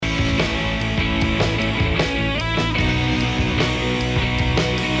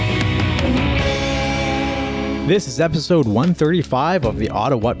This is episode 135 of the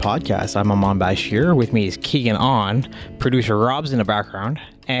Auto What podcast. I'm Aman Bashir. With me is Keegan On. Producer Rob's in the background.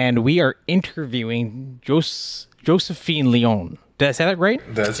 And we are interviewing Josephine Leone. Did I say that right?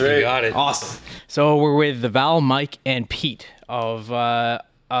 That's right. You got it. Awesome. So we're with Val, Mike, and Pete of what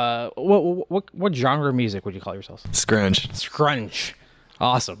genre of music would you call yourselves? Scrunch.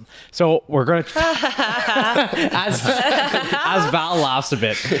 Awesome. So we're going to, as Val laughs a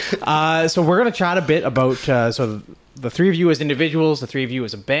bit, so we're going to chat a bit about, so the three of you as individuals, the three of you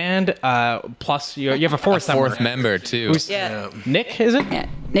as a band, plus you have a fourth member too. Nick, is it? Yeah.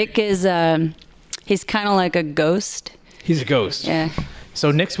 Nick is, he's kind of like a ghost. He's a ghost. Yeah. So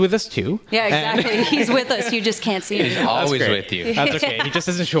Nick's with us too. Yeah, exactly. He's with us. You just can't see him. He's always with you. That's okay. He just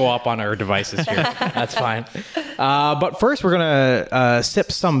doesn't show up on our devices here. That's fine. But first, we're going to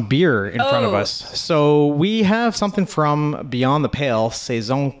sip some beer in front of us. So we have something from Beyond the Pale,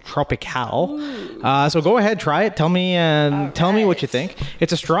 Saison Tropicale. So go ahead, try it. Tell me what you think.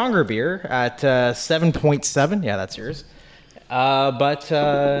 It's a stronger beer at 7.7. Yeah, that's yours.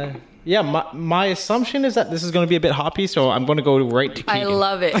 Yeah, my assumption is that this is going to be a bit hoppy, so I'm going to go right to Keegan. I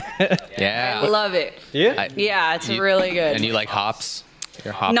love it. Yeah. I love it. Yeah? Yeah, it's really good. And you like hops?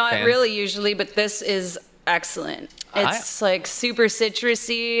 You're a hop Not fan? really usually, but this is excellent. It's like super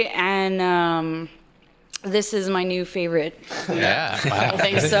citrusy, and this is my new favorite. Yeah. I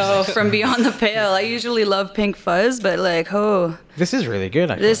think so. From Beyond the Pale. I usually love Pink Fuzz, but This is really good.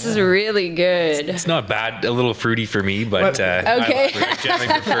 This is really good. It's not bad. A little fruity for me, but okay. I generally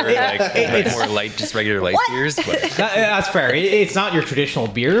prefer like more light, just regular light beers. But That's fair. It's not your traditional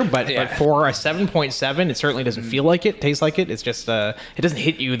beer, but for a 7.7, it certainly doesn't feel like it, taste like it. It's just it doesn't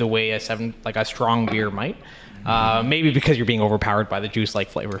hit you the way a strong beer might. Maybe because you're being overpowered by the juice-like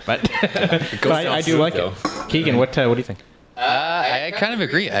flavor, but I do like it. Keegan, what do you think? I kind of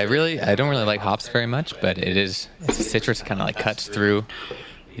agree. I don't really like hops very much, but it's citrus kind of like cuts through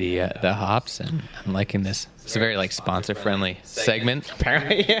the hops, and I'm liking this. It's a very like sponsor-friendly segment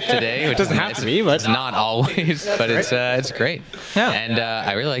Apparently, today, which doesn't have to be, but it's not always. But it's great. Yeah. And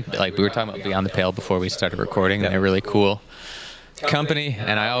I really like we were talking about Beyond the Pale before we started recording. They're really cool company,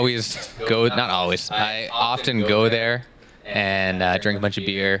 and I often go there and drink a bunch of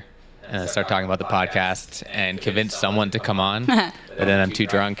beer and start talking about the podcast and convince someone to come on, but then I'm too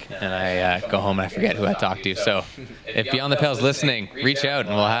drunk and I go home and I forget who I talked to. So if Beyond the Pale's listening, reach out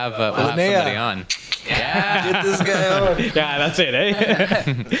and we'll have somebody on. Yeah, get this guy on. Yeah, that's it,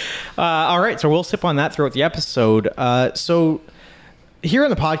 eh? All right, so we'll sip on that throughout the episode. So here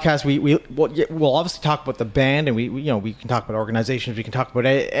on the podcast, we'll obviously talk about the band, and we can talk about organizations, we can talk about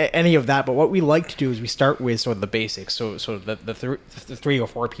any of that. But what we like to do is we start with sort of the basics. So the 3 or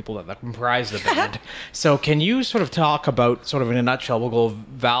 4 people that comprise the band. So can you sort of talk about, sort of in a nutshell, we'll go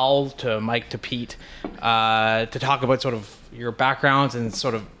Val to Mike to Pete, to talk about sort of your backgrounds and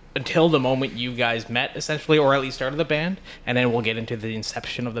sort of until the moment you guys met, essentially, or at least started the band, and then we'll get into the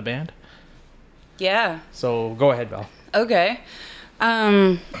inception of the band. Yeah. So go ahead, Val. Okay.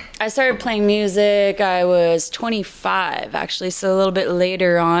 I started playing music, I was 25 actually, so a little bit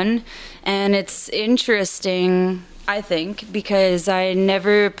later on. And it's interesting, I think, because I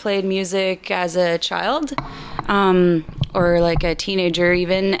never played music as a child, or like a teenager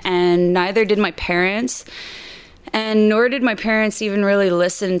even, and neither did my parents. And nor did my parents even really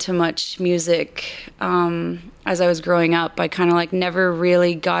listen to much music as I was growing up. I kind of like never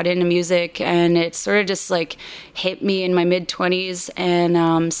really got into music, and it sort of just like hit me in my mid-20s,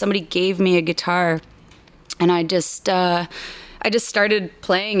 and somebody gave me a guitar, and I just started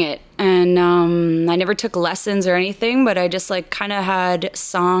playing it, and I never took lessons or anything, but I just like kind of had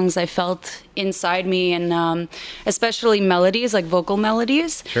songs I felt inside me, and especially melodies, like vocal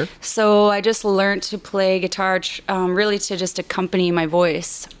melodies. Sure. So I just learned to play guitar really to just accompany my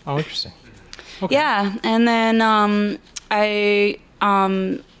voice. Oh, interesting. Okay. Yeah, and then I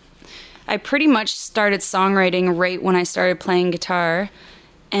pretty much started songwriting right when I started playing guitar,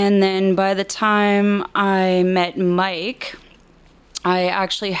 and then by the time I met Mike, I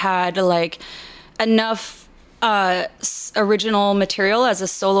actually had like enough original material as a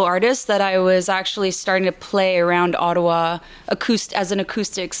solo artist that I was actually starting to play around Ottawa as an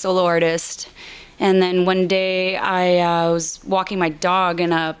acoustic solo artist. And then one day I was walking my dog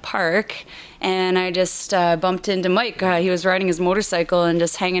in a park, and I just bumped into Mike. He was riding his motorcycle and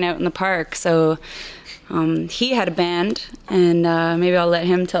just hanging out in the park. So he had a band, and maybe I'll let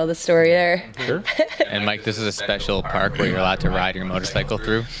him tell the story there. Sure. And Mike, this is a special park where you're allowed to ride your motorcycle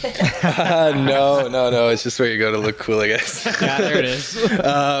through? No. It's just where you go to look cool, I guess. Yeah, there it is.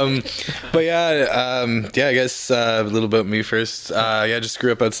 But I guess a little about me first. I just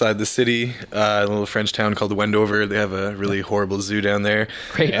grew up outside the city, a little French town called Wendover. They have a really horrible zoo down there.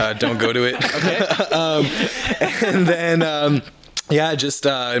 Great. Don't go to it. Okay. And then... just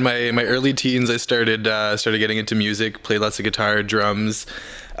in my early teens, I started getting into music, played lots of guitar, drums,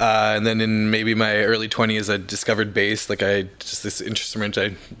 and then in maybe my early 20s, I discovered bass. Like this instrument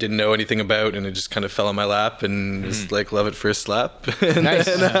I didn't know anything about, and it just kind of fell on my lap, and was like love at first slap. And Nice.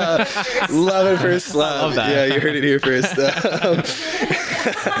 then, love at first slap. I love that. Yeah, you heard it here first.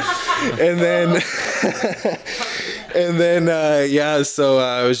 And then. So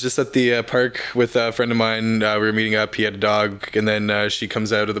I was just at the park with a friend of mine. We were meeting up. He had a dog, and then she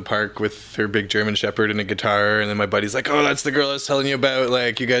comes out of the park with her big German Shepherd and a guitar. And then my buddy's like, "Oh, that's the girl I was telling you about.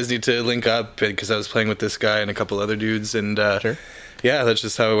 Like, you guys need to link up," because I was playing with this guy and a couple other dudes. And Sure. yeah, that's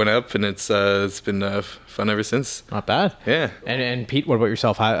just how it went up, and it's been fun ever since. Not bad. Yeah. And Pete, what about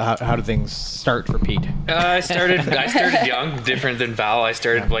yourself? How did things start for Pete? I started young, different than Val. I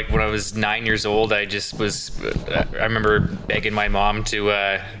started like when I was 9 years old. I just was. I remember begging my mom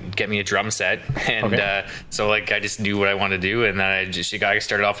to get me a drum set, and Okay. so like I just knew what I wanted to do, and then I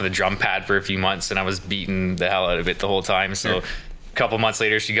started off with a drum pad for a few months, and I was beating the hell out of it the whole time. So. Sure. A couple months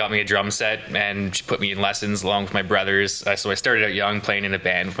later, she got me a drum set, and she put me in lessons along with my brothers. So I started out young, playing in a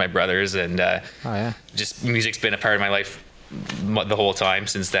band with my brothers, and just music's been a part of my life the whole time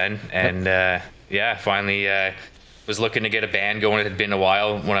since then. And finally was looking to get a band going. It had been a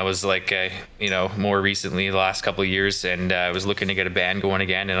while when I was like, more recently, the last couple of years, and I was looking to get a band going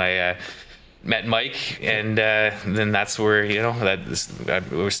again. And I met Mike, and then that's where we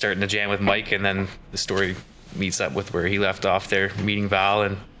were starting to jam with Mike, and then the story meets up with where he left off there, meeting Val,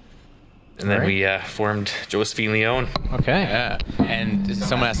 and then we formed Josephine Leone. Okay. Yeah. And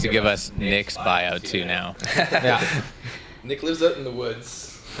someone has to give us Nick's buyout too now. Yeah. Nick lives out in the woods.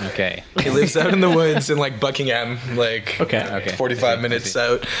 Okay. He lives out in the woods in like Buckingham, Okay. 45 minutes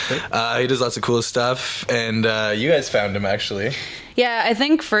out. He does lots of cool stuff, and you guys found him actually. Yeah, I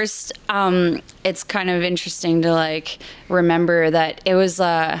think first it's kind of interesting to like remember that it was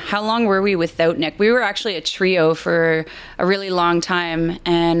how long were we without Nick? We were actually a trio for a really long time,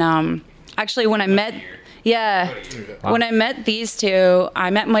 and actually when I met when I met these two,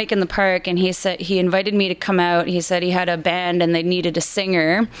 I met Mike in the park, and he said he invited me to come out. He said he had a band and they needed a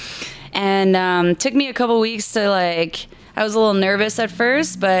singer, and took me a couple weeks to like. I was a little nervous at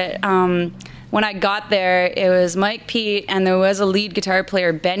first, but when I got there, it was Mike, Pete, and there was a lead guitar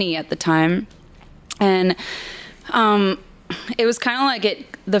player, Benny, at the time. And it was kind of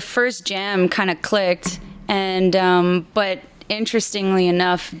like the first jam kind of clicked. And but interestingly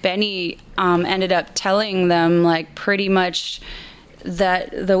enough, Benny ended up telling them like pretty much that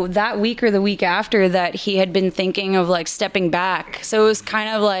that week or the week after that he had been thinking of like stepping back. So it was kind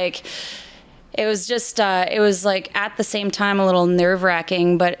of like. It was just, it was like at the same time a little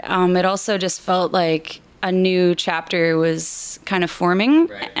nerve-wracking, but it also just felt like a new chapter was kind of forming.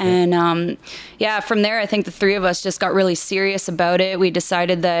 Right. And from there, I think the three of us just got really serious about it. We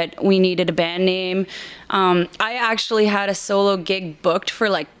decided that we needed a band name. I actually had a solo gig booked for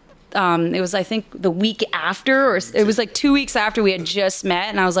like, it was, I think, the week after, or it was like 2 weeks after we had just met.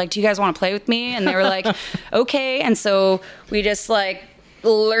 And I was like, do you guys want to play with me? And they were like, okay. And so we just like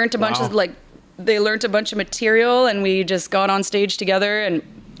learned a bunch of like, they learned a bunch of material, and we just got on stage together, and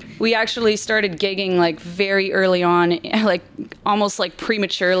we actually started gigging like very early on, like almost like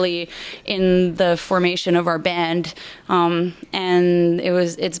prematurely in the formation of our band. And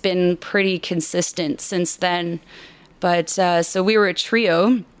it's been pretty consistent since then. But so we were a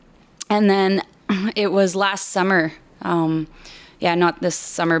trio, and then it was last summer. Not this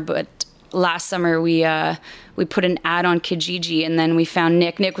summer, but last summer we put an ad on Kijiji, and then we found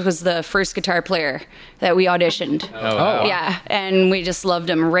Nick. Nick was the first guitar player that we auditioned. Oh, wow. Yeah, and we just loved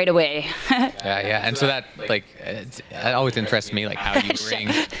him right away. Yeah. And so that like it always interests me, like how you bring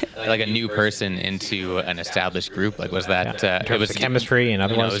like a new person into an established group. Like was that it was the chemistry and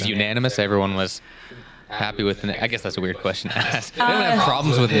otherwise? It was unanimous. Everyone was happy with Nick. I guess that's a weird question to ask. You don't have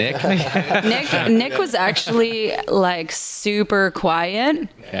problems with Nick? Nick was actually like super quiet.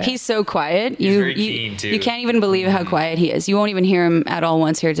 Okay. He's so quiet. He's very keen too. You can't even believe how quiet he is. You won't even hear him at all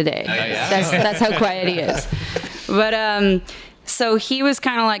once here today. Oh, yeah? That's how quiet he is. But so he was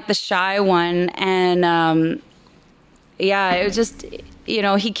kind of like the shy one, and yeah, it was just,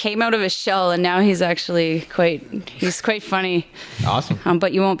 he came out of his shell, and now he's actually quite funny. Awesome.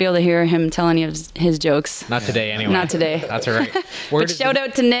 But you won't be able to hear him tell any of his jokes. Not today, anyway. Not today. That's all right. But shout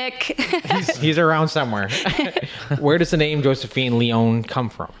out to Nick. He's around somewhere. Where does the name Josephine Leone come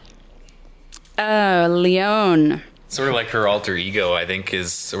from? Leone. Sort of like her alter ego, I think,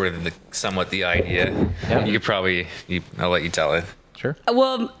 is sort of somewhat the idea. Yeah. You could probably, I'll let you tell it. Sure.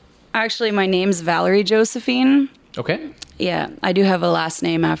 Well, actually, my name's Valerie Josephine. Okay. Yeah, I do have a last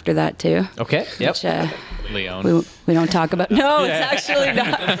name after that too. Okay. Yep. Which, Leone. we don't talk about. No, it's actually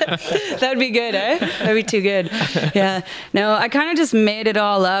not. That'd be good, eh? That'd be too good. Yeah. No, I kind of just made it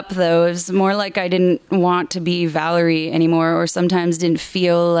all up, though. It was more like I didn't want to be Valerie anymore, or sometimes didn't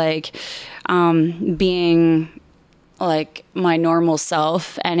feel like being like my normal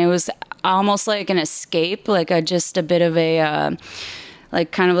self, and it was almost like an escape, like just a bit of a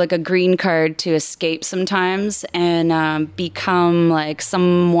like kind of like a green card to escape sometimes and become like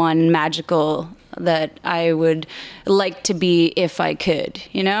someone magical that I would like to be if I could,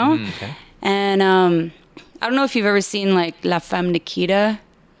 Okay. And I don't know if you've ever seen like La Femme Nikita.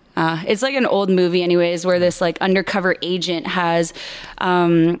 It's like an old movie anyways, where this like undercover agent has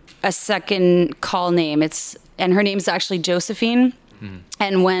a second call name. And her name's actually Josephine.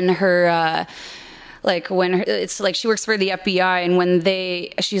 And when her it's like she works for the FBI, and when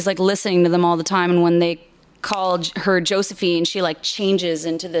she's like listening to them all the time, and when they call her Josephine, she like changes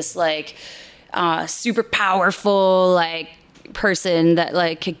into this like super powerful like person that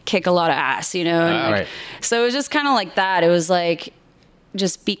like could kick a lot of ass, and, Right. So it was just kind of like that. It was like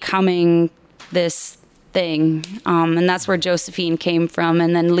just becoming this thing, and that's where Josephine came from.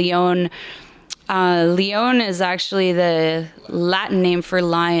 And then Leone is actually the Latin name for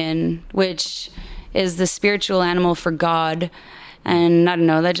lion, which is the spiritual animal for God. And I don't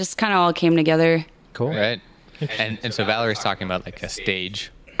know, that just kind of all came together. Cool. Right. And so Valerie's talking about like a stage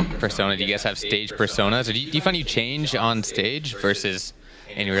persona. Do you guys have stage personas? Or do you find you change on stage versus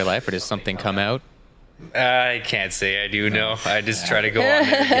in real life, or does something come out? I can't say I do. No, I just try to go on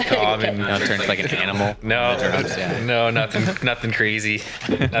there, be calm, and Turn into like an animal? No, nothing crazy,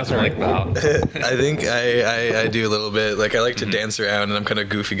 nothing like that. I think I do a little bit. Like, I like to dance around, and I'm kind of a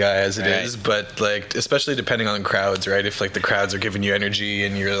goofy guy as it is. But like, especially depending on crowds, right? If like the crowds are giving you energy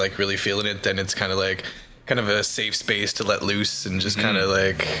and you're like really feeling it, then it's kind of a safe space to let loose and just kind of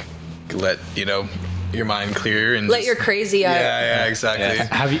like let your mind clear and Let your crazy out. Yeah, exactly.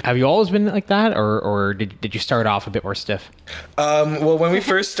 Yeah. Have you always been like that, or did you start off a bit more stiff? Well, when we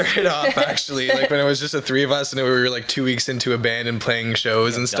first started off, actually, like when it was just the three of us and we were like 2 weeks into a band and playing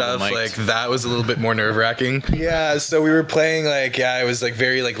shows and stuff, mic'd. like that was a little bit more nerve wracking. Yeah, so we were playing it was like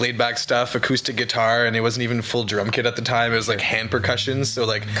very like laid back stuff, acoustic guitar, and it wasn't even full drum kit at the time. It was like hand percussion, so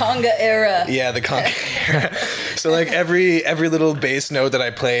like Conga era. yeah, the conga era. So like every little bass note that I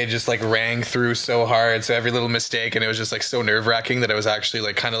played just like rang through so hard. So every little mistake, and it was just like so nerve wracking that I was actually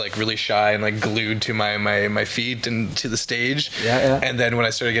like kind of like really shy and like glued to my feet and to the stage. Yeah. And then when I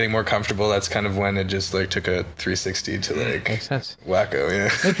started getting more comfortable, that's kind of when it just like took a 360 to like Makes sense. wacko.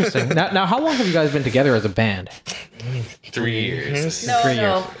 Yeah. Interesting. Now, how long have you guys been together as a band? 3 years. No, 3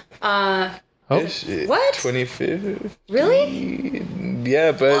 no. years. What? 25. Really?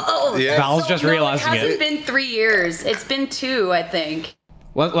 Yeah, but yeah. Val's just realizing it hasn't it. been 3 years. It's been 2, I think.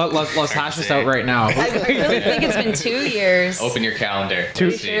 Let's hash this out right now. I really think it's been 2 years. Open your calendar. Two,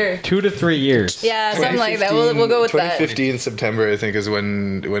 Sure. 2 to 3 years. Yeah, something like that. We'll go with that. 2015 September, I think, is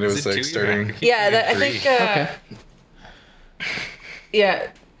when it was it like 2 starting. years? Yeah, I think. Okay. Yeah,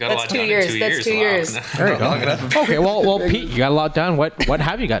 Got a that's lot 2 done in years. 2 That's 2 Wow. years. There you go. Okay, well, Pete, you got a lot done. What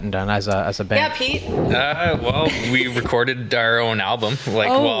have you gotten done as a band? Yeah, Pete. Well, we recorded our own album,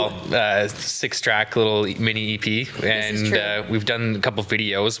 6-track little mini EP, is true. and we've done a couple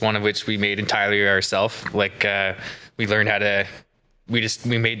videos. One of which we made entirely ourselves. We learned how to. We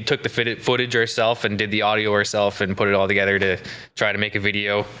took the footage ourselves and did the audio ourselves and put it all together to try to make a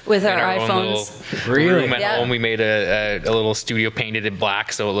video With in our own iPhones. little Really? room at Yeah. home. We made a little studio, painted it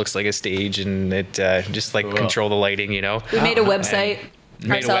black so it looks like a stage, and it just like control the lighting, We made a website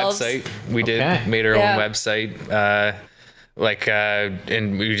made ourselves. a website. We Okay. did made our Yeah. own website.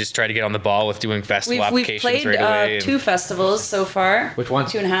 And we just try to get on the ball with doing festival We've applications played right away. 2 festivals so far. Which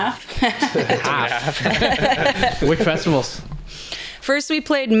ones? 2.5. Which festivals? First, we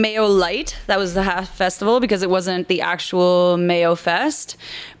played Mayo Light. That was the half festival because it wasn't the actual Mayo Fest.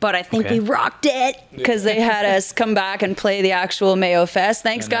 But I think Okay. we rocked it because they had us come back and play the actual Mayo Fest.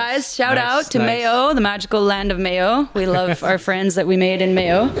 Thanks, guys. Shout Nice, out to nice. Mayo, the magical land of Mayo. We love our friends that we made in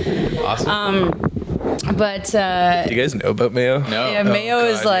Mayo. Awesome. But Do you guys know about Mayo? No. yeah, Mayo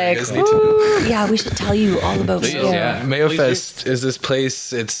is God, like, you guys need to know. "Ooh." Yeah, we should tell you all about Please, Mayo. yeah. Mayo Fest is this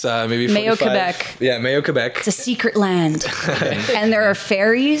place. It's maybe 45. Mayo, Quebec. Yeah, Mayo, Quebec. It's a secret land, and there are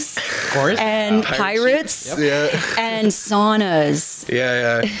fairies course. and pirates Yeah, and saunas.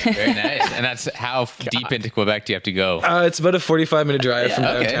 yeah. Very nice. And that's how deep into Quebec do you have to go? It's about a 45-minute drive from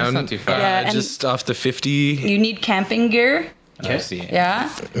Okay, downtown. that's not too far. Yeah, and- just off the 50. You need camping gear, I see. yeah,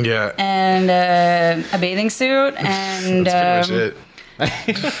 Yeah, and a bathing suit, and that's pretty much it.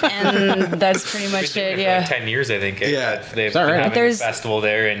 and that's pretty much it. For Yeah. like 10 years, I think. Yeah. They've that been right? having There's- a festival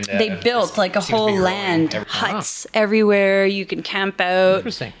there, and They built like a seems to be whole growing land, every- huts everywhere. You can camp out.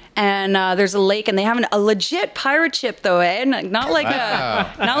 Interesting. And there's a lake, and they have a legit pirate ship, though, eh? Not like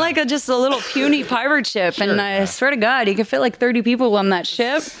not like just a little puny pirate ship. And I swear to God, you can fit like 30 people on that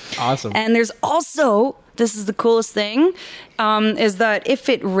ship. Awesome. And there's also, this is the coolest thing, is that if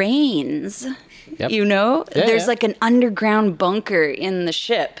it rains, Yep. there's yeah. like an underground bunker in the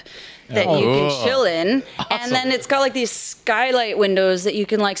ship that you can Cool. chill in. And then it's got like these skylight windows that you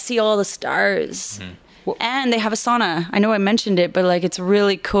can like see all the stars. And they have a sauna. I know I mentioned it, but like it's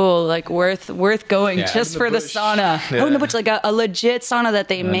really cool, like worth going Yeah. just In for the the bush. sauna. Yeah. Oh, in the bush, like a legit sauna that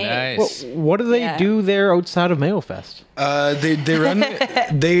they made. Nice. What do they Yeah. do there outside of Mayo Fest? They run.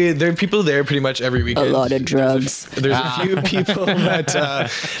 There are people there pretty much every weekend. A lot of drugs. There's a few people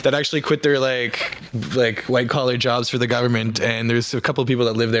that actually quit their like white collar jobs for the government, and there's a couple of people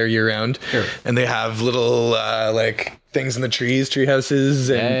that live there year round. Sure. And they have little like things in the tree houses,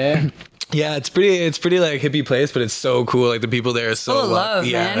 and Yeah. yeah, it's pretty like hippie place, but it's so cool. Like the people there are so Full of love,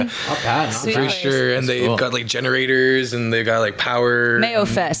 yeah, man. Not bad. Not Sweet. for place. sure. And they've cool. got like generators, and they've got like power. Mayo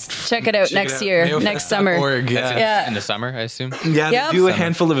Fest. Check it out Check it next out, year, mayofest.org, next summer. Yeah. Yeah. In the summer, I assume. Yeah, Yep. they do a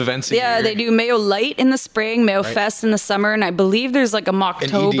handful of events a Yeah, year. they do Mayo Light in the spring, Mayo Fest in the summer, and I believe there's like a An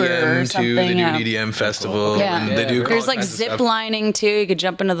Mocktober or EDM something. too. They do yeah. an EDM festival. Yeah. And they do There's all like kinds of zip stuff. lining too. You could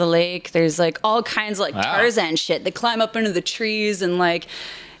jump into the lake. There's like all kinds of like Wow. Tarzan shit. They climb up into the trees and like,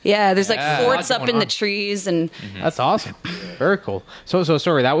 yeah, there's like Yeah. forts Lots up in going the on. trees and. That's awesome. Very cool. So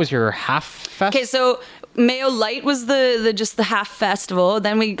sorry, that was your half fest? Okay, so Mayo Light was the just the half festival.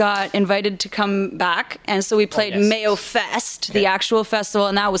 Then we got invited to come back, and so we played yes. Mayo Fest, the actual festival,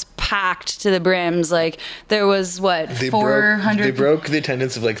 and that was packed to the brims. Like there was what They 400. broke the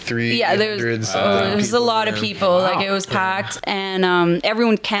attendance of like 300. Yeah, there was a lot of people. Like it was packed, and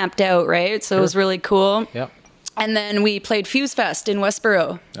everyone camped out, right? So it was really cool. Yep. And then we played Fuse Fest in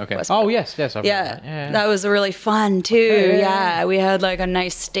Westboro. Okay. Westboro. Oh, yes. I've heard Yeah, that. that was really fun too. Yeah, we had like a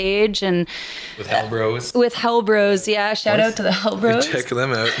nice stage and with Hell Bros. with Hell Bros. Yeah, shout out to the Hell Bros. Check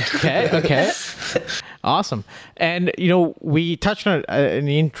them out. Okay. Awesome. And, we touched on it in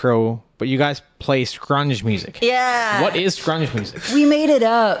the intro, but you guys play scrunge music. Yeah. What is scrunge music? We made it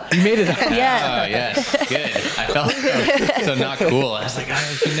up. You made it up. Yeah. Oh, yes. Good. I felt so not cool. I was like,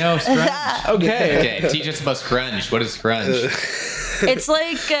 scrunge. Okay. Okay, teach us about scrunge. What is scrunge? It's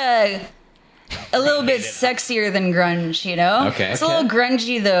like a little bit sexier than grunge, you know? Okay. It's a little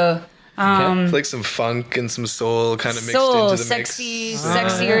grungy though. It's like some funk and some soul kind of mixed Soul, into the sexy, mix.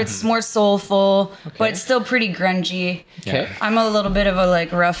 sexier. It's more soulful, but it's still pretty grungy. Okay. I'm a little bit of a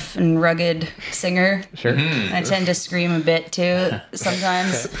like rough and rugged singer. Sure. I tend to scream a bit too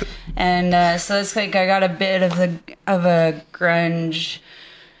sometimes, and so it's like I got a bit of a grunge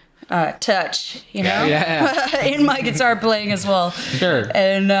touch, you know, Yeah. in my guitar playing as well. Sure.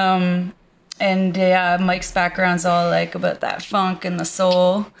 And yeah, Mike's background's all like about that funk and the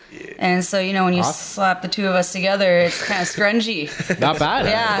soul, and so when you Awesome. slap the two of us together, it's kind of scrungy. Not bad.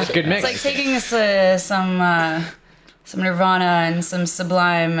 Yeah, It's a good mix. It's like taking some Nirvana and some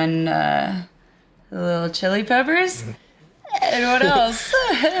Sublime and a little Chili Peppers. And what else?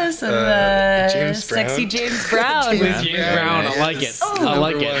 Some James sexy Brown. James Brown. James Brown. I like it. I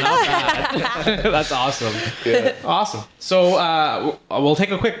like it. Not bad. That's awesome. Yeah. Awesome. So we'll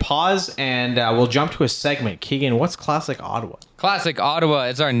take a quick pause and we'll jump to a segment. Keegan, what's Classic Ottawa? Classic Ottawa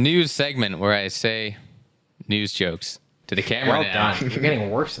is our news segment where I say news jokes to the camera Well now. done. You're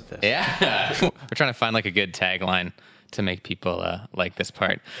getting worse at this. Yeah. We're trying to find like a good tagline to make people like this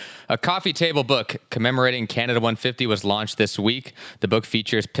part. A coffee table book commemorating Canada 150 was launched this week. The book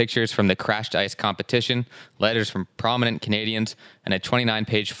features pictures from the crashed ice competition, letters from prominent Canadians, and a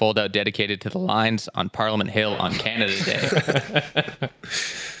 29-page fold-out dedicated to the lines on Parliament Hill on Canada Day.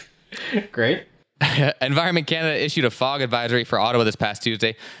 Great. Environment Canada issued a fog advisory for Ottawa this past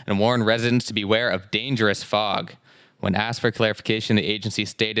Tuesday and warned residents to beware of dangerous fog. When asked for clarification, the agency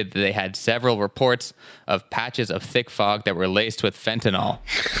stated that they had several reports of patches of thick fog that were laced with fentanyl.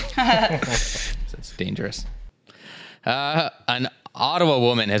 So it's dangerous. An Ottawa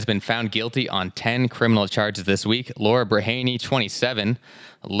woman has been found guilty on 10 criminal charges this week. Laura Brahaney, 27,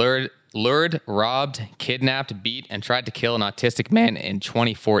 lured, robbed, kidnapped, beat, and tried to kill an autistic man in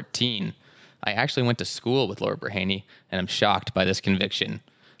 2014. I actually went to school with Laura Brahaney, and I'm shocked by this conviction.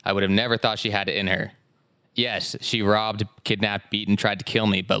 I would have never thought she had it in her. Yes, she robbed, kidnapped, beat, and tried to kill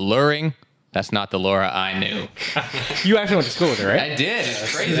me, but luring, that's not the Laura I knew. You actually went to school with her, right? I did.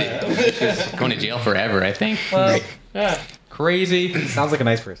 It's crazy. She's going to jail forever, I think. Yeah. Crazy. Sounds like a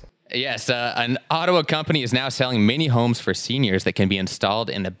nice person. Yes, an Ottawa company is now selling mini homes for seniors that can be installed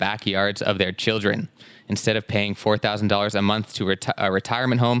in the backyards of their children. Instead of paying $4,000 a month to a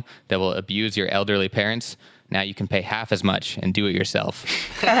retirement home that will abuse your elderly parents, now you can pay half as much and do it yourself.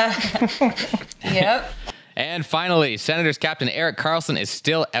 Yep. And finally, Senators Captain Erik Karlsson is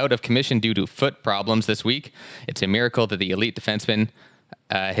still out of commission due to foot problems this week. It's a miracle that the elite defenseman,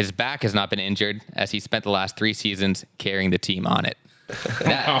 his back has not been injured, as he spent the last 3 seasons carrying the team on it.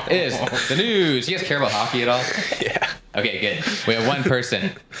 That is the news. You guys care about hockey at all? Yeah. Okay, good. We have one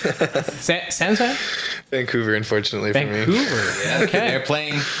person. Sens fan? Vancouver, unfortunately, for me. Vancouver. Yeah, okay. They're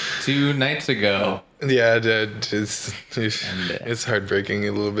playing 2 nights ago. Yeah, it's heartbreaking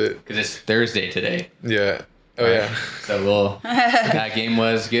a little bit. Because it's Thursday today. Yeah. Oh, yeah. So that game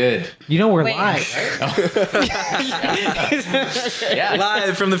was good. You know we're Wait. live, right? Yeah.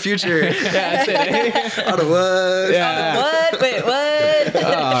 Live from the future. Yeah, that's it. Ottawa. Yeah. What? Wait, what?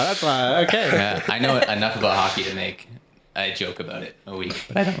 Oh, that's why. Okay. Yeah, I know enough about hockey to make a joke about it a week,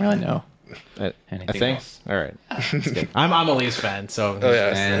 but I don't really know I anything think. else. All right. I'm a Leafs fan, so. Oh,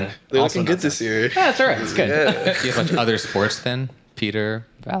 yeah. And They're also looking good not this year. Yeah, that's all right. It's good. Yeah. Do you have much other sports then, Peter,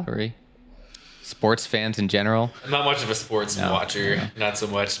 Valerie? Sports fans in general? I'm not much of a sports watcher. Not so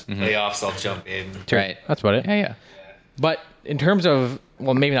much playoffs. I'll jump in. Right. That's about it. Yeah. But in terms of,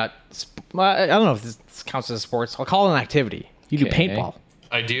 well, maybe not. I don't know if this counts as sports. I'll call it an activity. You do Okay. paintball.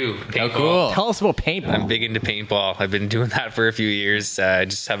 I do. Oh, Paintball. cool. Tell us about paintball. I'm big into paintball. I've been doing that for a few years. I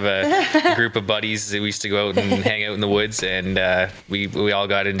just have a group of buddies that we used to go out and hang out in the woods, and we all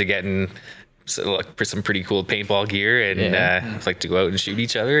got into getting some pretty cool paintball gear, and like to go out and shoot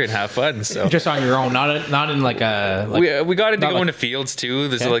each other and have fun. So Just on your own, not in like a. Like, we got into not going like- to fields too.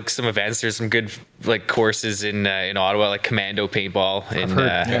 There's Okay. like some events. There's some good like courses in Ottawa, like Commando Paintball in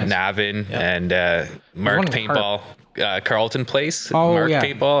heard, yes. Navin, and one Mark in Paintball. Carlton Place, Oh, Mark yeah.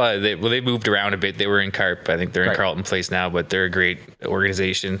 Paintball. They moved around a bit. They were in Carp. I think they're in Right. Carlton Place now, but they're a great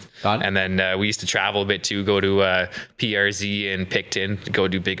organization. Got it. And then we used to travel a bit too, go to PRZ and Picton, go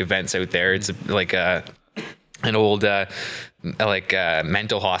do big events out there. It's like an old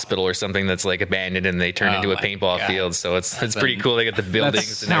mental hospital or something that's like abandoned, and they turn into a my paintball God. field. So it's pretty cool. They got the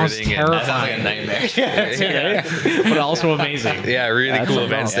buildings and sounds everything. That sounds like a nightmare. but also amazing. Yeah, really That's cool so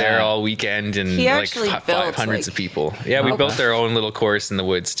events cool. there Yeah. all weekend, and He like actually built, hundreds like- of people. Yeah, we built our own little course in the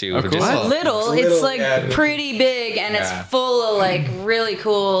woods too. Oh, cool. Just- Little, it's like pretty big, and it's full of like really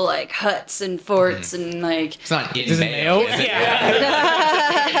cool like huts and forts and like. It's not in Is it Mayo. Mayo?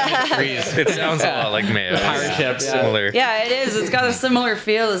 Is it? it sounds a lot like Mayo. pirate ships. Similar. Yeah, it is. It's got a similar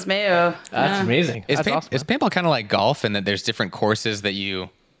feel as Mayo. That's Yeah. amazing. Is, That's awesome. is paintball kind of like golf in that there's different courses that you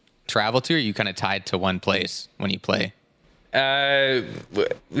travel to, or are you kind of tied to one place when you play?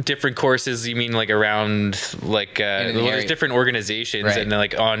 Different courses, you mean like around like In the there's area. different organizations, Right. and then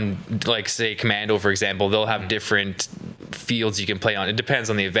like on like say Commando, for example, they'll have different fields you can play on. It depends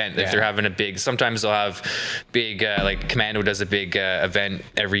on the event. If Yeah. they're having a big, sometimes they'll have big like Commando does a big event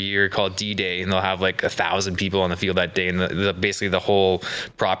every year called D-Day, and they'll have like 1,000 people on the field that day, and basically the whole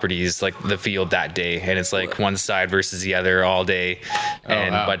property is like the field that day, and it's like one side versus the other all day.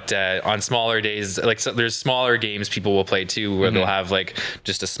 And wow. but on smaller days, like so there's smaller games people will play too, where they'll have like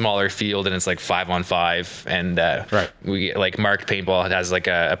just a smaller field, and it's like 5-on-5, and Right. we like Mark Paintball has like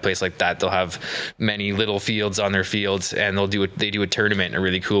a place like that. They'll have many little fields on their fields, and they do a tournament, a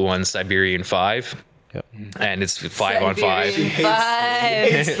really cool one, Siberian 5. Yep. And it's 5-on-5. Siberian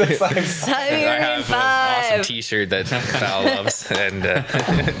 5. I Siberian have an awesome 5. T-shirt that Val loves, and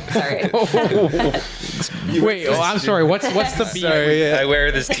Sorry. Wait, I'm sorry. What's the beat? Sorry, yeah. I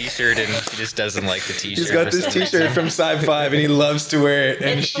wear this T-shirt, and he just doesn't like the T-shirt. He's got for this some T-shirt reason. from Sci 5 and he loves to wear it,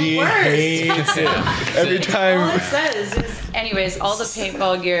 and It's the she worst. hates it every All time. it says is, anyways, all the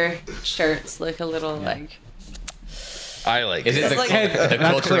paintball gear shirts look a little like. I like Is it. it the, like- the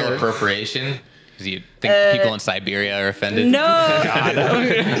That's cultural clear. appropriation? Because you think people in Siberia are offended? No,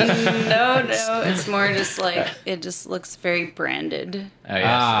 no. It's more just like it just looks very branded. Oh,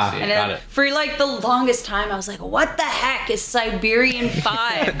 yes. And got it. for like the longest time, I was like, "What the heck is Siberian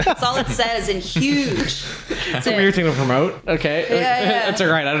 5?" That's all it says in huge. It's a weird thing to promote. Okay. Yeah. That's all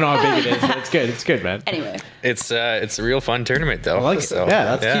right. I don't know how big it is, but it's good. It's good, man. Anyway, It's a real fun tournament, though. I like it. So,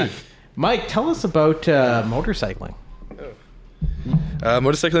 Yeah, that's key. Mike, tell us about motorcycling.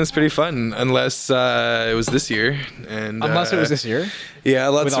 Motorcycling is pretty fun, unless it was this year. And Unless it was this year. Yeah,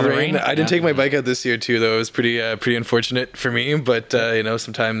 lots With of all the rain. rain? I didn't Yeah. take my bike out this year too, though. It was pretty unfortunate for me. But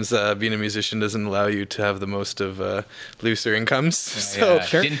sometimes being a musician doesn't allow you to have the most of looser incomes. So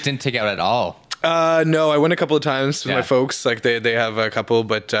Yeah. Didn't take out at all. no, I went a couple of times with Yeah. my folks. Like they have a couple,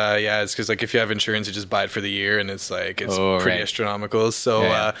 but it's because like if you have insurance, you just buy it for the year, and it's like it's Oh, pretty right. astronomical. So,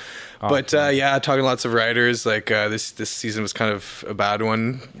 Yeah. talking to lots of riders. Like this season was kind of a bad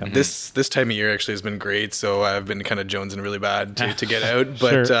one. This time of year actually has been great. So I've been kind of jonesing really bad to get out.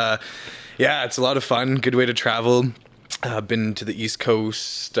 But Sure. it's a lot of fun. Good way to travel. Been to the East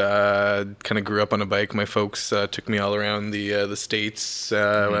Coast. Kind of grew up on a bike. My folks took me all around the states when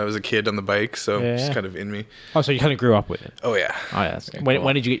I was a kid on the bike, so Yeah. it's kind of in me. Oh, so you kind of grew up with it. Oh yeah, Oh, yeah.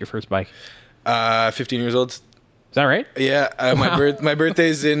 When did you get your first bike? Is 15 years old. that right? Yeah, my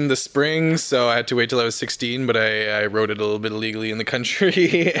birthday's in the spring, so I had to wait till I was 16. But I rode it a little bit illegally in the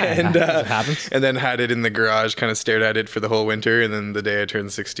country, and It happens. and then had it in the garage. Kind of stared at it for the whole winter, and then the day I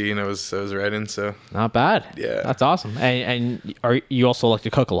turned 16, I was riding. So Not bad. Yeah. That's awesome. And you also like to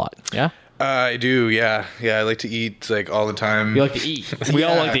cook a lot? Yeah. I do. Yeah. I like to eat like all the time. You like to eat. We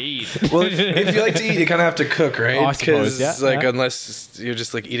all like to eat. Well, if you like to eat, you kind of have to cook, right? Oh, I suppose, yeah, yeah. Unless you're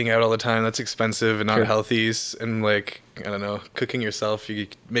just like eating out all the time, that's expensive and not Sure. healthy. And like, I don't know, cooking yourself, you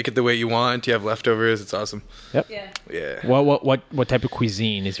make it the way you want. You have leftovers. It's awesome. Yep. yeah. Yeah. What type of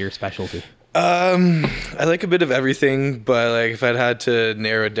cuisine is your specialty? I like a bit of everything, but like if I'd had to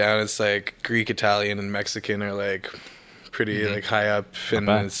narrow it down, it's like Greek, Italian, and Mexican are like pretty like high up, and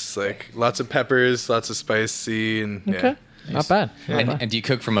bad. it's like lots of peppers, lots of spicy, and yeah. Okay. Not bad. Not bad. And do you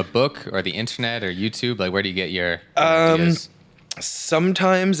cook from a book or the internet or YouTube? Like, where do you get your ideas?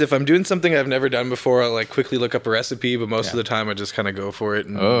 Sometimes if I'm doing something I've never done before, I'll like quickly look up a recipe, but most of the time I just kind of go for it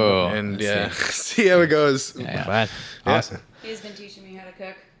and, I see how it goes. Not bad. Yeah. Awesome. He's been teaching me how to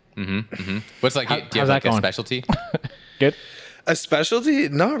cook. What's like? Do you how's have that like a going? specialty? Good. A specialty?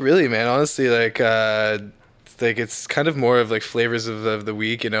 Not really, man. Honestly, like it's kind of more of like flavors of the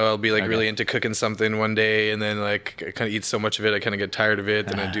week. You know, I'll be like really into cooking something one day, and then like I kind of eat so much of it, I kind of get tired of it.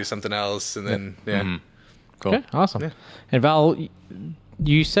 Then I do something else, and then Cool. Okay. Awesome. And Val,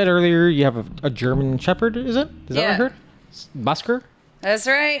 you said earlier you have a German Shepherd. Is it? Is that what I Yeah. heard? Busker. That's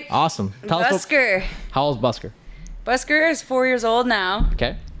right. Awesome. Tell us. Busker. How old is Busker? Busker is 4 years old now.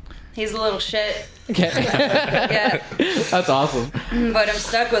 Okay. He's a little shit. Okay. Yeah, That's awesome. but I'm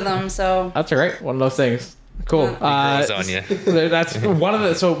stuck with him. So That's all right. One of those things. Cool. Grows on you. That's one of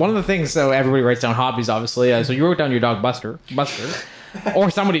the things. So everybody writes down hobbies, obviously. So you wrote down your dog Buster,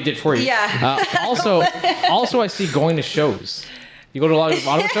 or somebody did for you. Yeah. Also, I see going to shows. You go to a lot of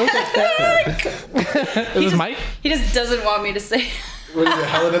shows. Is this Mike? he just doesn't want me to say. what is it?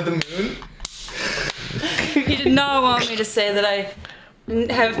 Helen at the Moon? He did not want me to say that I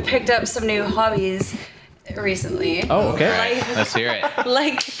have picked up some new hobbies recently. Oh, okay. Let's hear it.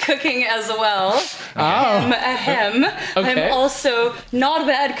 Like cooking as well. Oh. Ahem. Okay. I'm also not a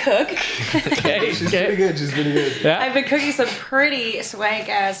bad cook. Okay. She's pretty good. She's pretty good. Yeah. I've been cooking some pretty swank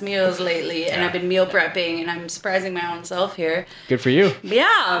ass meals lately, and I've been meal prepping, and I'm surprising my own self here. Good for you.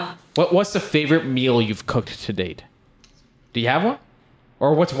 Yeah. What's the favorite meal you've cooked to date? Do you have one?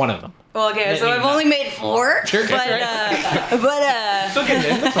 Or what's one of them? Well, okay, so I've only made 4, Sure, but That's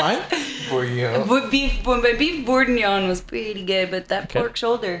fine. For you. my beef bourguignon was pretty good, but that pork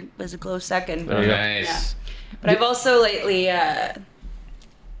shoulder was a close second. Oh, nice. But I've also lately, so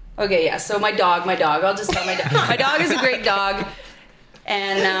my dog, I'll just tell my dog. My dog is a great dog,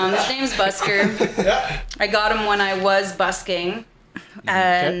 and his name's Busker. I got him when I was busking,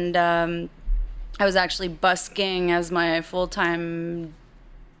 and I was actually busking as my full-time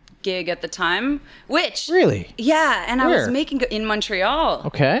gig at the time, which Really? yeah, and I was Where? making in Montreal.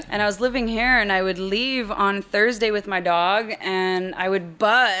 Okay. And I was living here, and I would leave on Thursday with my dog, and I would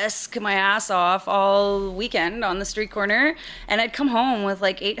busk my ass off all weekend on the street corner, and I'd come home with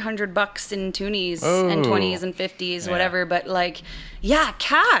like $800 in toonies and 20s and 50s, whatever. But like, yeah,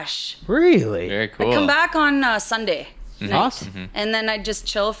 cash. Really? Very cool. I'd come back on Sunday night, Awesome. and then I'd just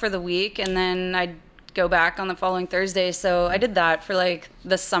chill for the week, and then I'd go back on the following Thursday. So I did that for like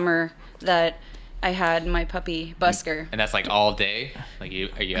the summer that I had my puppy Busker. And that's like all day? Like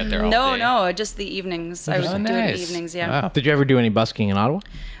are you out there all day? No, just the evenings. I would do it in the evenings, yeah. Wow. Did you ever do any busking in Ottawa?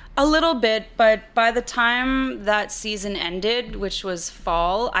 A little bit, but by the time that season ended, which was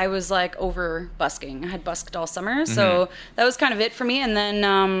fall, I was like over busking. I had busked all summer, so that was kind of it for me. And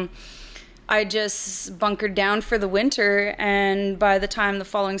then I just bunkered down for the winter, and by the time the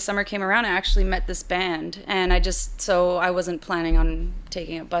following summer came around, I actually met this band, and so I wasn't planning on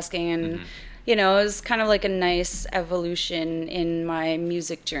taking up busking, and you know, it was kind of like a nice evolution in my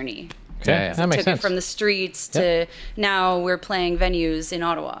music journey. Yeah, that makes Took sense. it from the streets to now we're playing venues in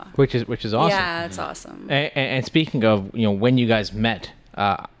Ottawa. Which is awesome. Yeah, it's awesome. And speaking of, you know, when you guys met,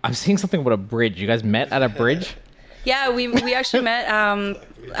 I'm seeing something about a bridge. You guys met at a bridge? Yeah, we actually met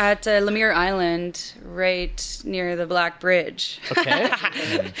at Lemire Island, right near the Black Bridge. Okay.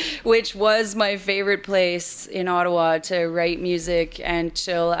 Which was my favorite place in Ottawa to write music and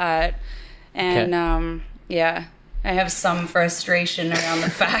chill at. And yeah, I have some frustration around the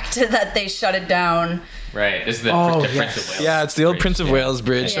fact that they shut it down. Right. This is the Prince of Wales. Yeah, it's the old Bridge. Prince of Wales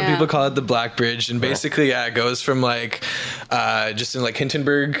Bridge. Some Yeah. people call it the Black Bridge, and basically, yeah, it goes from like just in like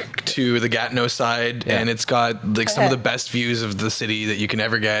Hintonburg to the Gatineau side, and it's got like some of the best views of the city that you can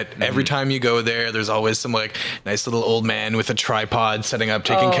ever get. Every time you go there, there's always some like nice little old man with a tripod setting up,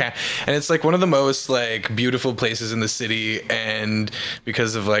 taking and it's like one of the most like beautiful places in the city. And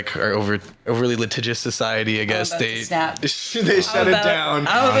because of like our overly litigious society, I guess about they to snap. they shut it down.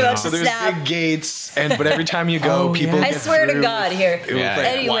 I'm about So to there's snap. big gates, but every time you go, people I get swear to through God here. with like wire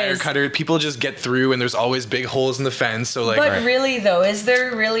Anyways. cutter. People just get through, and there's always big holes in the fence. So like, But really, though, is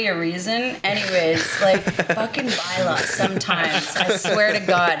there really a reason? Anyways, like, fucking bylaw sometimes, I swear to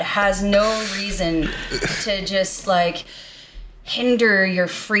God, has no reason to just, like, hinder your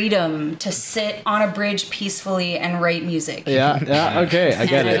freedom to sit on a bridge peacefully and write music. Yeah, okay, I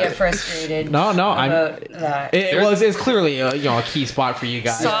get And I it. get frustrated No, about that. It's clearly a key spot for you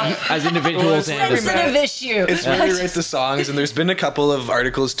guys Soft. as individuals and Sensitive issue. it's where we write the songs, and there's been a couple of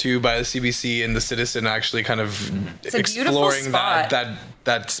articles too by the CBC and the Citizen actually kind of It's a beautiful exploring spot.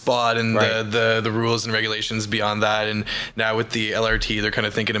 that spot and Right. the rules and regulations beyond that. And now with the LRT, they're kind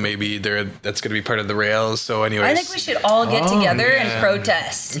of thinking of maybe that's going to be part of the rails. So anyways, I think we should all get together and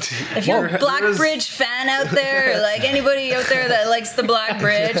protest. If you're a Black Bridge fan out there, like anybody out there that likes the Black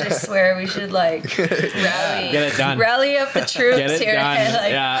Bridge, I swear we should like rally. Get it done. Rally up the troops get it here. done.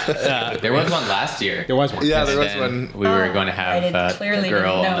 Like, Yeah. There was one last year. There was one. Yeah, And there was then one. We were going to I have the clearly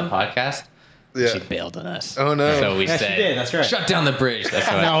girl didn't on the know. podcast. Yeah. She bailed on us. Oh, no. So we Yeah, she said, did, that's right. shut down the bridge. That's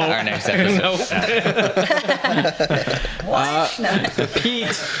what No. our next episode. what? No.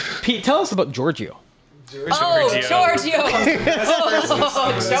 Pete, tell us about Giorgio. Oh, Giorgio!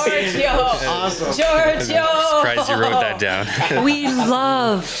 Oh, Giorgio! Awesome. Giorgio! Surprised you wrote that down. We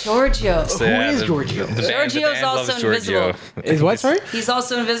love Giorgio. So, yeah, is the- Giorgio? the band Giorgio's loves also Giorgio. invisible. Is what, sorry? He's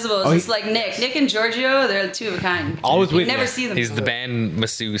also invisible. It's just like Nick. Nick and Giorgio, they're two of a kind. Always You with never you. see them. He's the band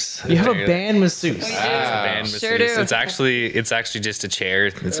masseuse. You have a band masseuse. We do. Band Sure masseuse. do. It's actually just a chair.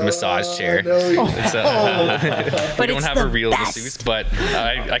 It's a massage chair. Oh. It's But we don't it's have the a real best. masseuse, but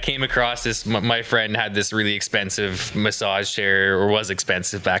I came across this. My friend had this really expensive massage chair, or was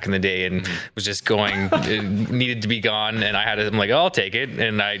expensive back in the day, and was just going. It needed to be gone, and I had it. I'm like, oh, I'll take it,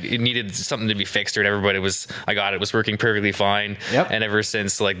 and it needed something to be fixed or whatever. But I got it. It was working perfectly fine. Yep. And ever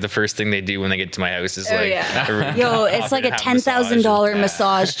since, like the first thing they do when they get to my house is Oh, like, yeah. Yo, it's like a have massage. $10,000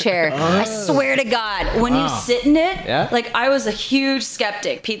 massage chair. I swear to God, when you sit in it, Yeah. like I was a huge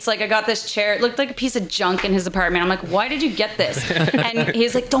skeptic. Pete's like, I got this chair. It looked like a piece of junk in his apartment. I'm like, why did you get this? And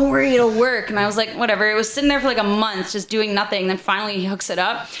he's like, don't worry, it'll work. And I was like, whatever. It was sitting there for like a month, just doing nothing. Then finally he hooks it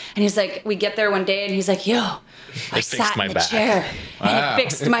up, and he's like, we get there one day, and he's like, yo, I fixed sat my in the back. chair, and it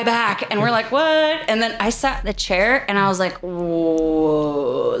fixed my back. And we're like, what? And then I sat in the chair, and I was like,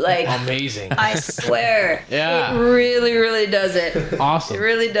 whoa, like. Amazing. I swear. Yeah. It really, really does it. Awesome. It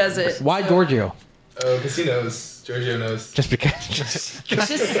really does it. Why Giorgio? Oh, because he knows. Giorgio knows. Just because. It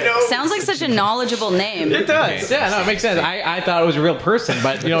just sounds like such a knknowledgeable name. It does. Yeah, no, it makes sense. I thought it was a real person,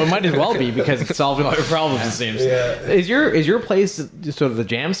 but it might as well be because it's solving all your problems. It seems. Yeah. Is your place sort of the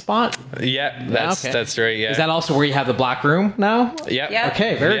jam spot? Yeah, that's right. Yeah. Is that also where you have the black room now? Yeah. Yeah.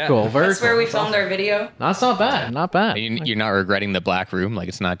 Okay, very Yeah. cool. Very That's cool. where we filmed our video. That's not bad. Not bad. You're not regretting the black room? Like,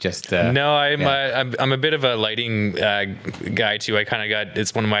 it's not just... No, I'm a bit of a lighting guy too. I kind of got,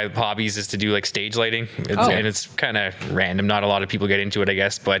 it's one of my hobbies is to do like stage lighting, and it's kind of random. Not a lot of people get into it, I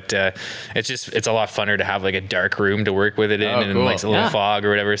guess, but it's a lot funner to have like a dark room to work with it in, and cool. like a little fog or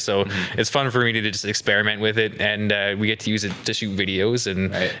whatever. So it's fun for me to just experiment with it, and we get to use it to shoot videos,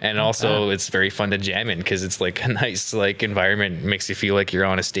 and also it's very fun to jam in because it's like a nice like environment. It makes you feel like you're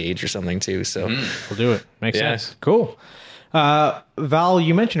on a stage or something too. So we'll do it. Makes sense. Cool. Val,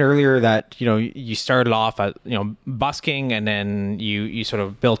 you mentioned earlier that you started off at busking, and then you sort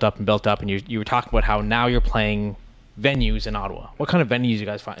of built up, and you were talking about how now you're playing venues in Ottawa. What kind of venues you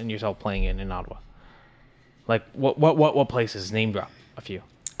guys find yourself playing in Ottawa? Like what places? Name drop a few.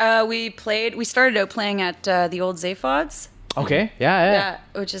 We started out playing at the old Zaphods. Okay. Yeah.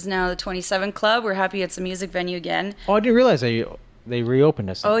 Which is now the 27 Club. We're happy it's a music venue again. Oh, I didn't realize they reopened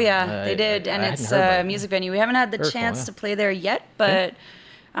us. Oh yeah, they did, and it's a music venue. We haven't had the chance to play there yet, but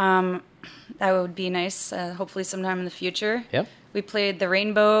that would be nice. Hopefully, sometime in the future. Yep. We played the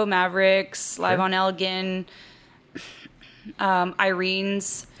Rainbow, Mavericks, Live on Elgin,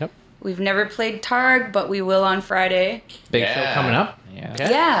 Irene's. Yep. We've never played Targ, but we will on Friday. Big show coming up. Yeah.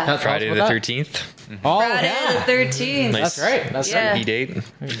 Okay. Yeah. Friday the 13th. Oh, Friday yeah. the 13th. Nice. That's right. That's Yeah. Happy date.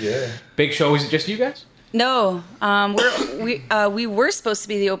 Yeah. Big show. Is it just you guys? No, we were supposed to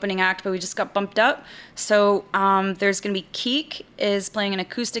be the opening act, but we just got bumped up. So there's going to be Keek is playing an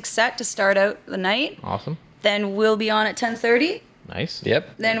acoustic set to start out the night. Awesome. Then we'll be on at 10:30. Nice.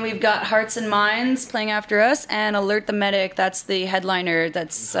 Yep. Then we've got Hearts and Minds playing after us, and Alert the Medic. That's the headliner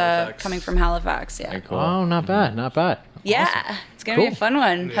that's coming from Halifax. Yeah. Very cool. Oh, not bad. Not bad. Yeah, Awesome. it's gonna be Cool. a fun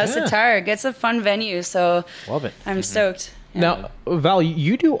one. House Yeah. of Targ. It's a fun venue, so Love it. I'm stoked. Yeah. Now, Val,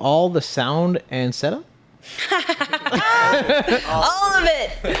 you do all the sound and setup? All of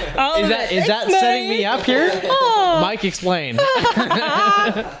it. All Is of that it. is that Thanks, setting Mike. me up here? Mike, explain.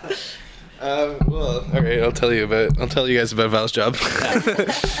 Well, all right. I'll tell you guys about Val's job.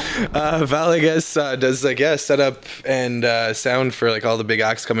 Val, I guess, does set up and sound for like all the big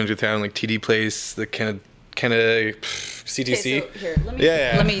acts coming to town, like TD Place, the kind of CTC. Okay, so here, let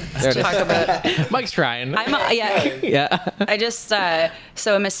me There it is. talk about. Mike's trying. Yeah, I just so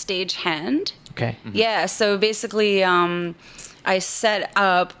I'm a stage hand. Okay. Yeah, so basically, I set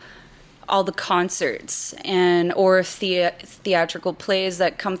up all the concerts or theatrical plays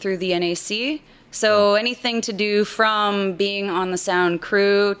that come through the NAC. So anything to do from being on the sound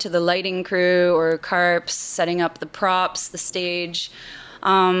crew to the lighting crew or carps, setting up the props, the stage,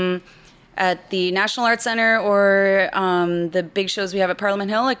 at the National Arts Center or the big shows we have at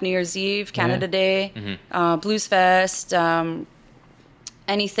Parliament Hill, like New Year's Eve, Canada Day, Blues Fest,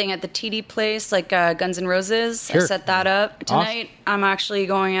 anything at the TD Place, like Guns N' Roses. Sure. I set that up. Tonight, I'm actually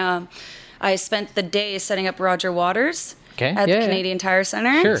going... I spent the day setting up Roger Waters at the Canadian Tire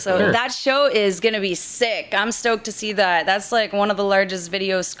Center. Sure, so sure. that show is going to be sick. I'm stoked to see that. That's like one of the largest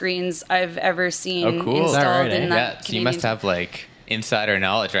video screens I've ever seen Oh, cool. Is installed that right, in that Yeah, so you Canadian must have like insider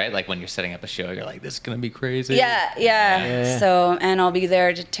knowledge, right? Like when you're setting up a show, you're like, this is gonna be crazy. Yeah. So, and I'll be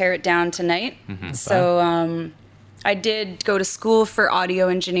there to tear it down tonight. So, I did go to school for audio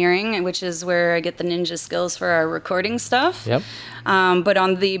engineering, which is where I get the ninja skills for our recording stuff. Yep. But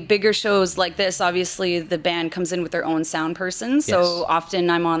on the bigger shows like this, obviously the band comes in with their own sound person. So Yes.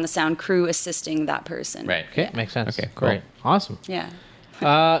 often I'm on the sound crew assisting that person. Right. Okay, makes sense. Okay, cool. Great. Awesome. Yeah.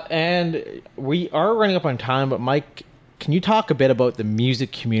 And we are running up on time, but Mike, can you talk a bit about the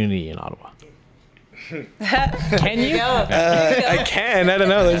music community in Ottawa? Can you? I can. I don't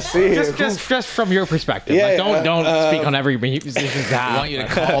know. Let's see. Just from your perspective. Yeah, like, don't yeah. speak on every musician's I behalf. want you to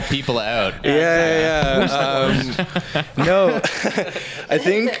call people out. No, I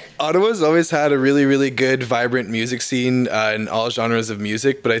think Ottawa's always had a really, really good, vibrant music scene in all genres of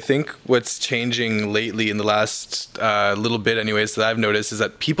music. But I think what's changing lately in the last little bit, anyways, that I've noticed is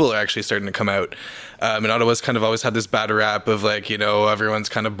that people are actually starting to come out. And Ottawa's kind of always had this bad rap of like, everyone's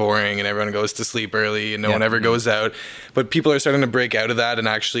kind of boring and everyone goes to sleep early and no one ever goes out. But people are starting to break out of that and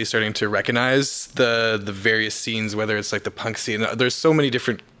actually starting to recognize the various scenes, whether it's like the punk scene. There's so many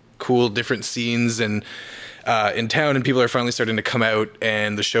different cool, different scenes and in town, and people are finally starting to come out,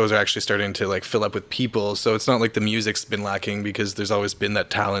 and the shows are actually starting to like fill up with people. So it's not like the music's been lacking because there's always been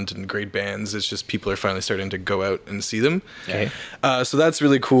that talent and great bands. It's just people are finally starting to go out and see them. Okay. So that's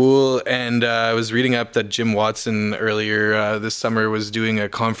really cool. And I was reading up that Jim Watson earlier this summer was doing a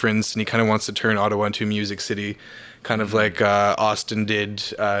conference, and he kind of wants to turn Ottawa into a music city, kind of like Austin did,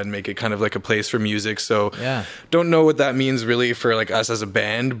 and make it kind of like a place for music. So don't know what that means really for like us as a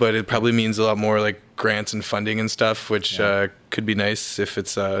band, but it probably means a lot more like grants and funding and stuff, which could be nice if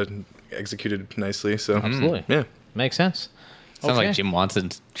it's executed nicely. So Absolutely. yeah. Makes sense. Sounds Okay. like Jim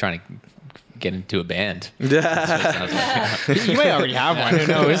Watson's trying to get into a band. Yeah. That's what it sounds like. You may already have one. Who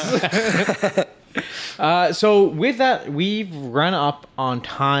knows? So with that, we've run up on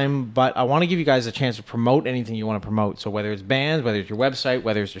time, but I want to give you guys a chance to promote anything you want to promote. So whether it's bands, whether it's your website,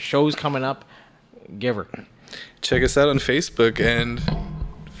 whether it's the shows coming up, give her. Check us out on Facebook and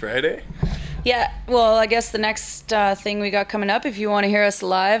Friday. Yeah, well, I guess the next thing we got coming up, if you want to hear us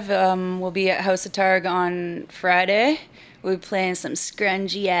live, we'll be at House of Targ on Friday. We'll be playing some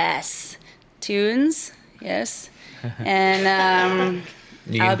scrungy ass tunes, yes. And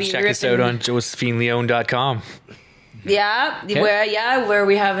You I'll can be check us out on josephineleone.com. where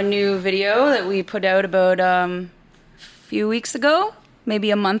we have a new video that we put out about a few weeks ago, maybe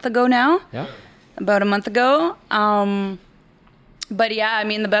a month ago now. Yeah. About a month ago. But yeah, I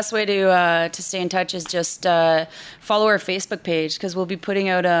mean, the best way to stay in touch is just follow our Facebook page, because we'll be putting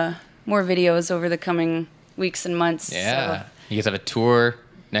out more videos over the coming weeks and months. Yeah. So. You guys have a tour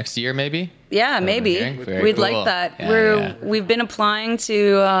next year, maybe? Yeah, maybe. We'd like that. We've been applying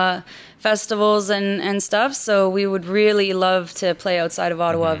to festivals and stuff, so we would really love to play outside of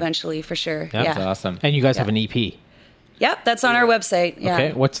Ottawa eventually, for sure. Yeah. That's awesome. And you guys have an EP. Yep, that's on our website. Yeah.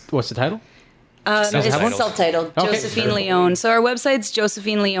 Okay. What's the title? It's Self-titled. self-titled, Okay. Josephine Leone. So our website's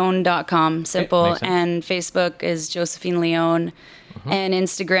josephineleone.com, simple, makes sense. and Facebook is Josephine Leone, and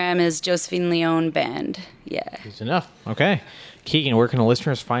Instagram is Josephine Leone Band. Yeah. It's enough. Okay. Keegan, where can the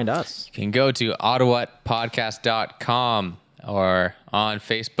listeners find us? You can go to ottawapodcast.com or on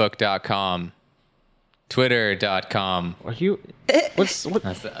facebook.com, twitter.com. Are you? What? Those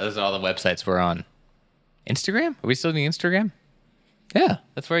are all the websites we're on. Instagram? Are we still doing Instagram? Yeah,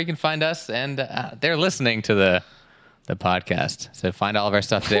 that's where you can find us, and they're listening to the podcast. So find all of our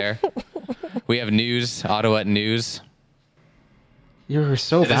stuff there. We have news, Ottawa News. You're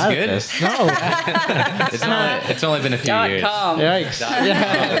so this bad good? at this. No. It's only been a few years. .com. Yikes.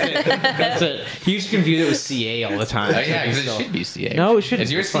 Yeah. That's it. He used to confuse it with CA all the time. Oh, yeah, because it should be CA. No, it shouldn't.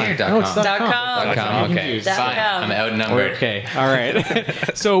 Is yours It's fine. CA or No, it's .com? .com. .com, okay. Confused. Fine. .com. I'm outnumbered. Okay. All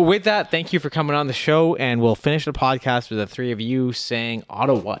right. So with that, thank you for coming on the show, and we'll finish the podcast with the three of you saying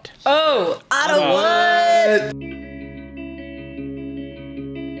Ottawa. Oh, Ottawa!